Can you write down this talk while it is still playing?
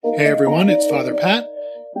Hey everyone, it's Father Pat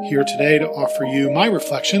here today to offer you my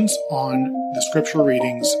reflections on the scripture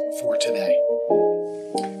readings for today.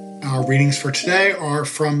 Our readings for today are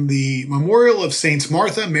from the memorial of Saints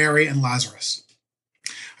Martha, Mary, and Lazarus.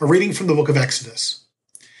 A reading from the book of Exodus.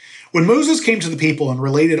 When Moses came to the people and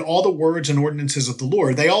related all the words and ordinances of the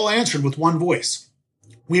Lord, they all answered with one voice,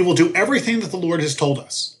 "We will do everything that the Lord has told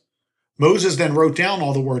us." Moses then wrote down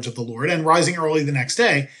all the words of the Lord, and rising early the next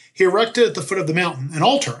day, he erected at the foot of the mountain an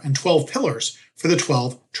altar and 12 pillars for the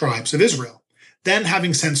 12 tribes of Israel. Then,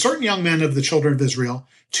 having sent certain young men of the children of Israel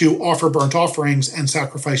to offer burnt offerings and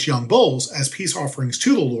sacrifice young bulls as peace offerings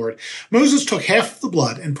to the Lord, Moses took half of the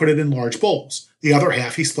blood and put it in large bowls. The other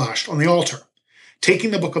half he splashed on the altar.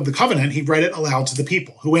 Taking the book of the covenant, he read it aloud to the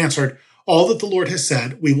people, who answered, "All that the Lord has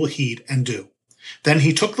said, we will heed and do." Then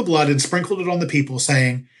he took the blood and sprinkled it on the people,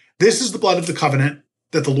 saying, "This is the blood of the covenant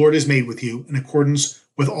that the Lord has made with you in accordance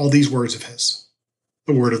with all these words of his."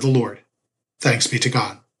 The word of the Lord. Thanks be to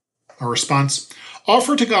God. Our response: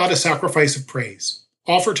 offer to God a sacrifice of praise.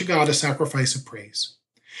 Offer to God a sacrifice of praise.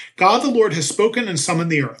 God the Lord has spoken and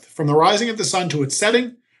summoned the earth. From the rising of the sun to its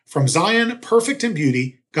setting, from Zion, perfect in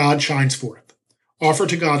beauty, God shines forth. Offer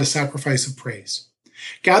to God a sacrifice of praise.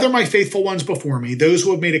 Gather my faithful ones before me, those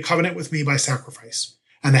who have made a covenant with me by sacrifice.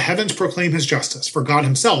 And the heavens proclaim his justice, for God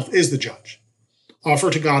himself is the judge.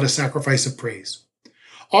 Offer to God a sacrifice of praise.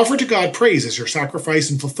 Offer to God praise as your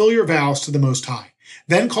sacrifice and fulfill your vows to the Most High.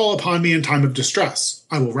 Then call upon me in time of distress.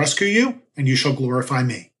 I will rescue you, and you shall glorify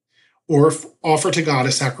me. Or offer to God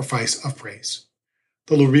a sacrifice of praise.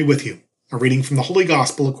 The Lord be with you. A reading from the Holy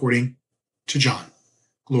Gospel according to John.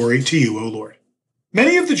 Glory to you, O Lord.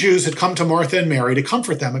 Many of the Jews had come to Martha and Mary to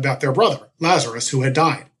comfort them about their brother, Lazarus, who had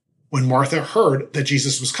died. When Martha heard that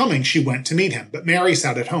Jesus was coming, she went to meet him, but Mary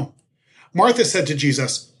sat at home. Martha said to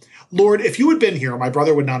Jesus, "Lord, if you had been here, my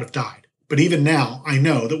brother would not have died. But even now, I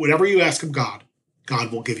know that whatever you ask of God,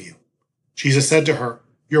 God will give you." Jesus said to her,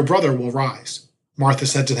 "Your brother will rise." Martha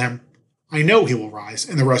said to him, "I know he will rise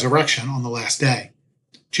in the resurrection on the last day."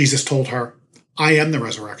 Jesus told her, "I am the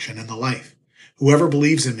resurrection and the life. Whoever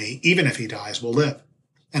believes in me, even if he dies, will live.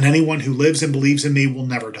 And anyone who lives and believes in me will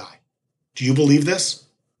never die. Do you believe this?"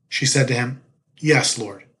 She said to him, "Yes,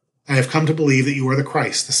 Lord. I have come to believe that you are the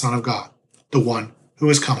Christ, the Son of God, the one who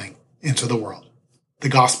is coming into the world." The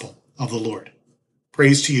Gospel of the Lord.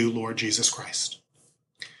 Praise to you, Lord Jesus Christ.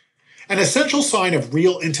 An essential sign of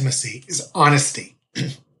real intimacy is honesty.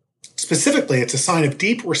 Specifically, it's a sign of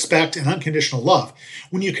deep respect and unconditional love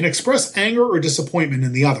when you can express anger or disappointment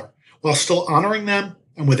in the other while still honoring them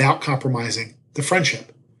and without compromising the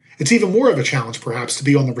friendship. It's even more of a challenge, perhaps, to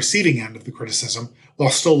be on the receiving end of the criticism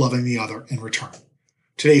while still loving the other in return.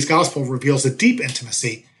 Today's gospel reveals a deep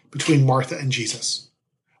intimacy between Martha and Jesus.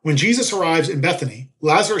 When Jesus arrives in Bethany,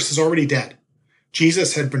 Lazarus is already dead.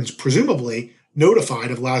 Jesus had been presumably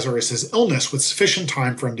notified of Lazarus' illness with sufficient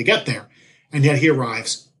time for him to get there, and yet he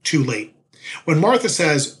arrives too late. When Martha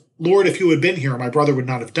says, "Lord, if you had been here, my brother would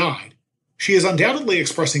not have died," she is undoubtedly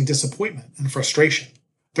expressing disappointment and frustration.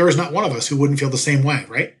 There is not one of us who wouldn't feel the same way,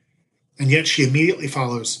 right? And yet she immediately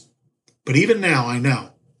follows, "But even now I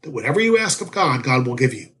know that whatever you ask of God, God will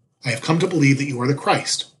give you. I have come to believe that you are the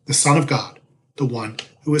Christ, the Son of God, the one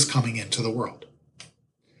who is coming into the world."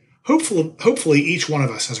 Hopefully each one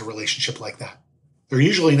of us has a relationship like that. They're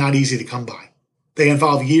usually not easy to come by. They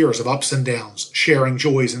involve years of ups and downs, sharing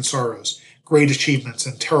joys and sorrows, great achievements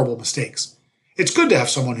and terrible mistakes. It's good to have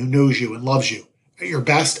someone who knows you and loves you at your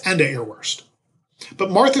best and at your worst.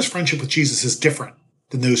 But Martha's friendship with Jesus is different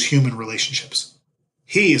than those human relationships.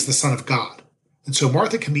 He is the Son of God, and so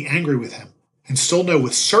Martha can be angry with him and still know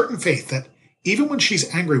with certain faith that even when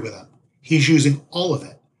she's angry with him, he's using all of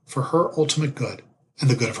it for her ultimate good and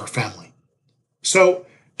the good of her family. So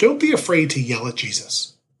don't be afraid to yell at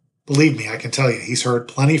Jesus. Believe me, I can tell you, he's heard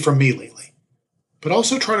plenty from me lately. But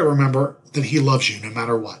also try to remember that he loves you no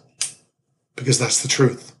matter what, because that's the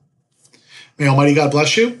truth. May Almighty God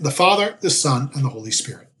bless you, the Father, the Son, and the Holy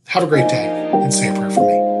Spirit. Have a great day, and say a prayer for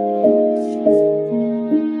me.